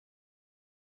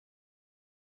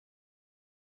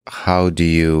how do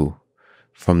you,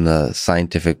 from the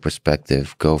scientific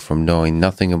perspective, go from knowing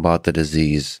nothing about the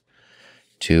disease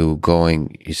to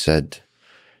going, you said,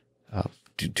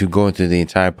 to going through the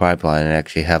entire pipeline and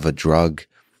actually have a drug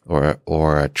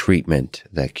or a treatment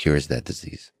that cures that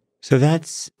disease? So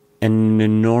that's an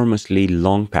enormously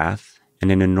long path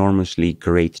and an enormously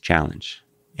great challenge.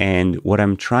 And what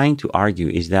I'm trying to argue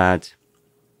is that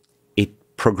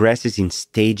it progresses in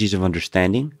stages of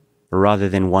understanding rather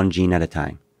than one gene at a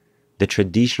time. The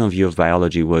traditional view of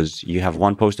biology was you have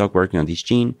one postdoc working on this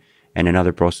gene and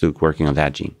another postdoc working on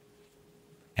that gene.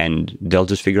 And they'll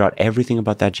just figure out everything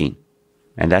about that gene.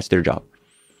 And that's their job.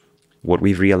 What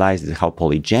we've realized is how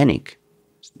polygenic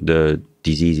the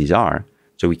diseases are.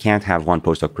 So we can't have one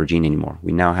postdoc per gene anymore.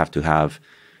 We now have to have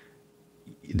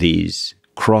these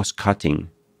cross-cutting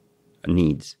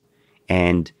needs.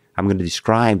 And I'm going to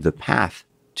describe the path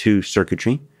to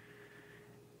circuitry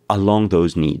along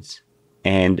those needs.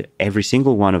 And every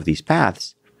single one of these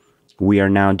paths, we are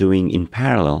now doing in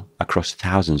parallel across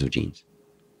thousands of genes.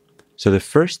 So the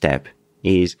first step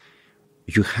is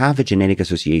you have a genetic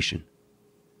association.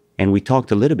 And we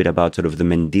talked a little bit about sort of the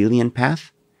Mendelian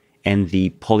path and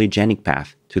the polygenic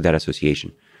path to that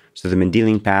association. So the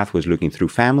Mendelian path was looking through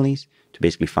families to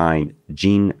basically find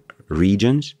gene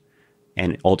regions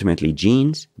and ultimately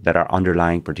genes that are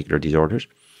underlying particular disorders.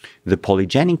 The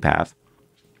polygenic path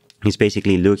is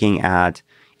basically looking at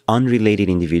unrelated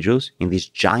individuals in this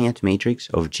giant matrix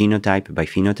of genotype by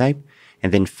phenotype,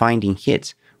 and then finding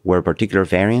hits where a particular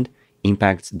variant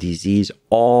impacts disease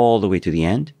all the way to the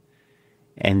end.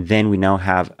 And then we now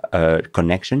have a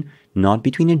connection, not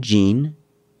between a gene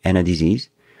and a disease,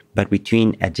 but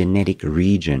between a genetic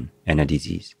region and a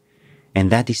disease.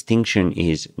 And that distinction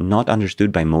is not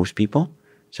understood by most people.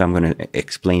 So I'm going to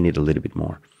explain it a little bit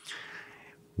more.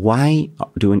 Why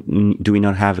do we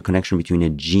not have a connection between a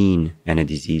gene and a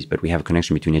disease, but we have a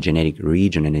connection between a genetic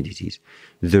region and a disease?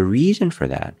 The reason for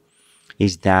that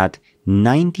is that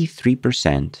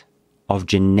 93% of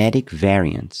genetic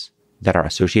variants that are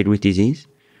associated with disease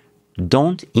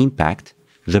don't impact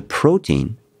the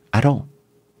protein at all.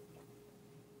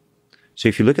 So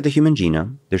if you look at the human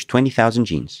genome, there's 20,000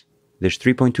 genes. There's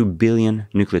 3.2 billion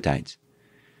nucleotides.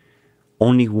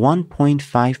 Only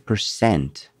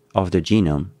 1.5% of the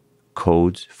genome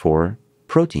codes for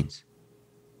proteins.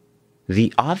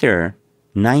 The other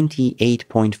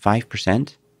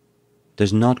 98.5%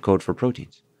 does not code for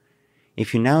proteins.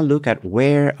 If you now look at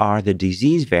where are the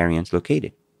disease variants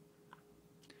located,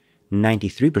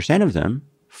 93% of them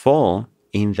fall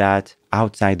in that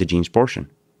outside the genes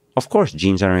portion. Of course,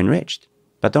 genes are enriched,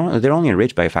 but they're only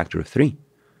enriched by a factor of 3.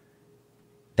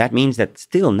 That means that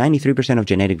still 93% of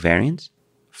genetic variants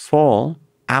fall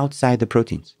outside the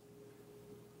proteins.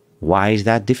 Why is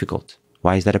that difficult?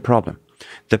 Why is that a problem?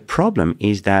 The problem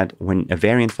is that when a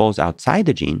variant falls outside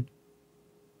the gene,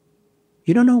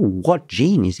 you don't know what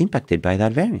gene is impacted by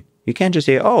that variant. You can't just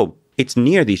say, oh, it's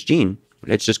near this gene.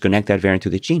 Let's just connect that variant to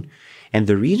the gene. And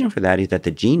the reason for that is that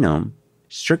the genome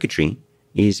circuitry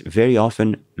is very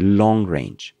often long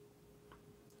range.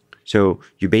 So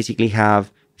you basically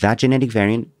have that genetic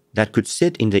variant that could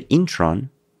sit in the intron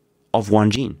of one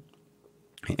gene.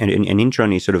 And an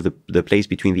intron is sort of the place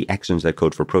between the exons that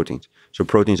code for proteins. So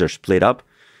proteins are split up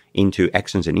into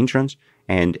exons and introns,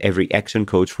 and every exon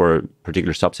codes for a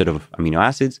particular subset of amino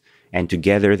acids, and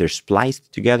together they're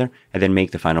spliced together and then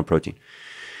make the final protein.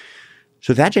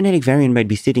 So that genetic variant might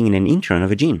be sitting in an intron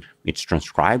of a gene. It's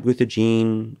transcribed with the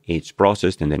gene, it's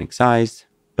processed and then excised,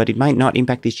 but it might not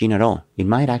impact this gene at all. It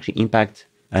might actually impact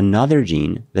another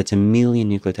gene that's 1 million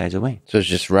nucleotides away. So it's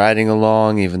just riding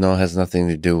along, even though it has nothing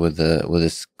to do with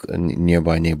this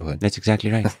nearby neighborhood. That's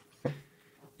exactly right.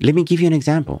 Let me give you an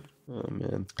example. Oh,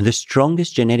 man. The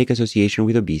strongest genetic association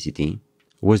with obesity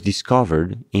was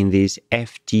discovered in this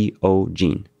FTO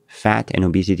gene, fat and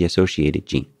obesity associated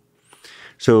gene.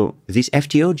 So this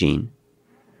FTO gene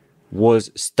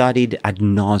was studied ad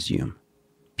nauseum.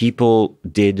 People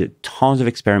did tons of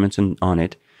experiments on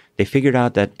it. They figured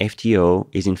out that FTO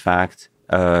is in fact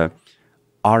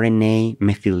RNA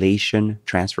methylation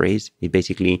transferase. It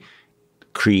basically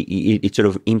it sort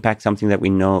of impacts something that we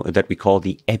know that we call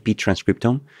the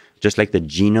epitranscriptome. Just like the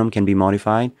genome can be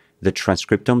modified, the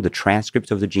transcriptome, the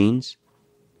transcripts of the genes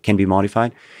can be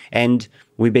modified. And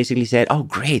we basically said, oh,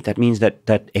 great, that means that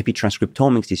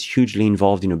epitranscriptomics is hugely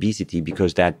involved in obesity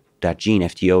because that gene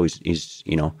FTO is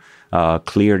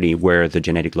clearly where the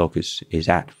genetic locus is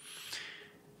at.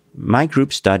 My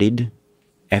group studied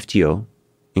FTO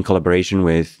in collaboration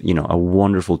with, a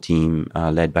wonderful team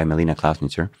led by Melina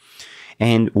Klausnitzer.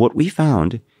 And what we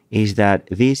found is that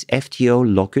this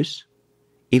FTO locus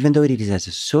even though it is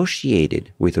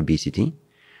associated with obesity,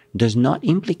 does not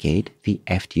implicate the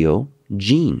FTO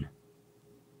gene.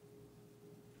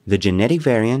 The genetic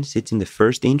variant sits in the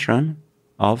first intron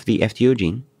of the FTO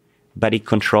gene, but it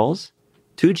controls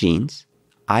two genes,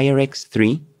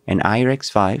 IRX3 and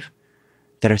IRX5,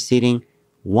 that are sitting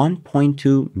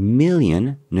 1.2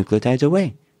 million nucleotides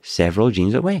away, several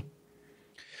genes away.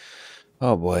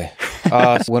 Oh boy.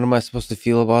 So what am I supposed to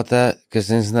feel about that? Because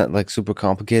isn't that like super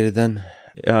complicated then?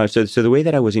 So the way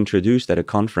that I was introduced at a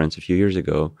conference a few years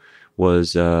ago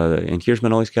was, and here's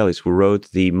Manolis Kellis, who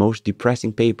wrote the most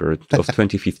depressing paper of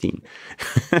 2015.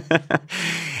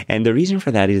 And the reason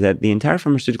for that is that the entire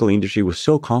pharmaceutical industry was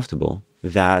so comfortable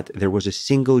that there was a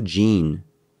single gene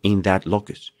in that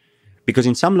locus. Because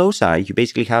in some loci, you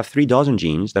basically have 36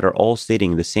 genes that are all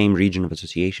sitting in the same region of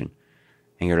association.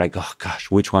 And you're like, oh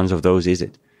gosh, which ones of those is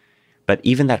it? But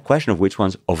even that question of which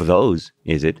ones of those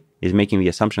is it is making the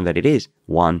assumption that it is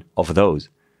one of those,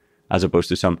 as opposed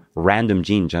to some random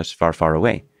gene just far, far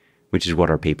away, which is what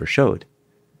our paper showed.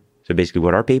 So basically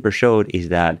what our paper showed is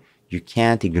that you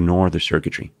can't ignore the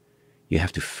circuitry. You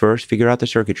have to first figure out the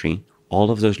circuitry, all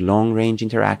of those long-range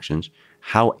interactions,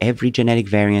 how every genetic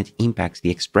variant impacts the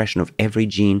expression of every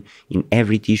gene in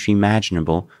every tissue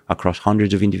imaginable across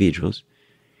hundreds of individuals.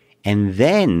 And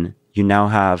then you now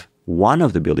have one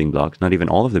of the building blocks, not even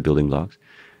all of the building blocks,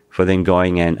 for then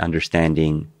going and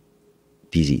understanding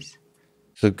disease.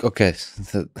 So, okay.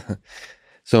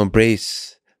 So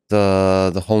embrace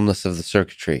the wholeness of the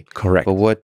circuitry. Correct.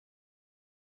 But